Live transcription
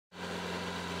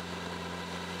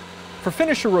For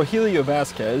finisher Rogelio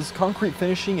Vasquez, concrete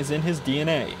finishing is in his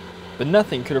DNA, but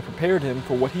nothing could have prepared him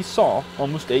for what he saw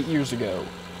almost 8 years ago.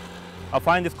 I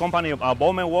find this company,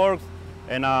 Bowmans Works,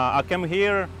 and I came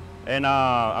here, and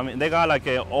I mean, they got like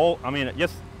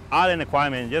just Allen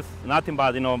equipment, just nothing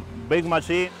but, big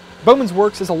machine. Bowmans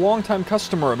Works is a longtime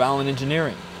customer of Allen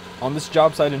Engineering. On this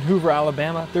job site in Hoover,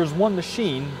 Alabama, there's one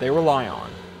machine they rely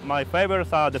on. My favorite is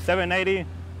the 780,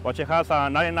 which it has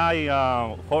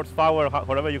 99 horsepower,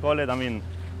 whatever you call it. I mean,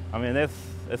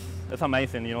 it's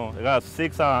amazing. It got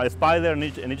 6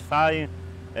 spiders in each side,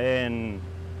 and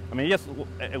I mean, just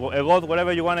it goes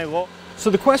wherever you want to go.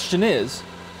 So the question is,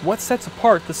 what sets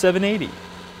apart the 780?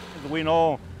 We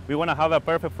know we want to have a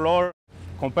perfect floor.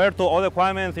 Compared to other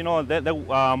equipment,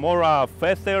 they're more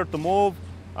faster to move.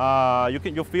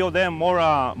 You feel them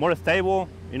more stable.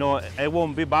 It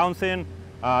won't be bouncing.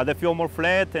 They feel more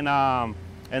flat,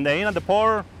 and the in and the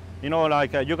pour, you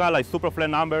got like super flat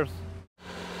numbers.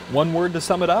 One word to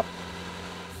sum it up?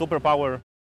 Superpower.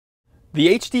 The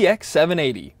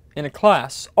HDX780, in a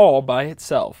class all by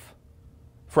itself.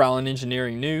 For Allen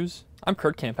Engineering News, I'm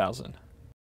Kurt Camphausen.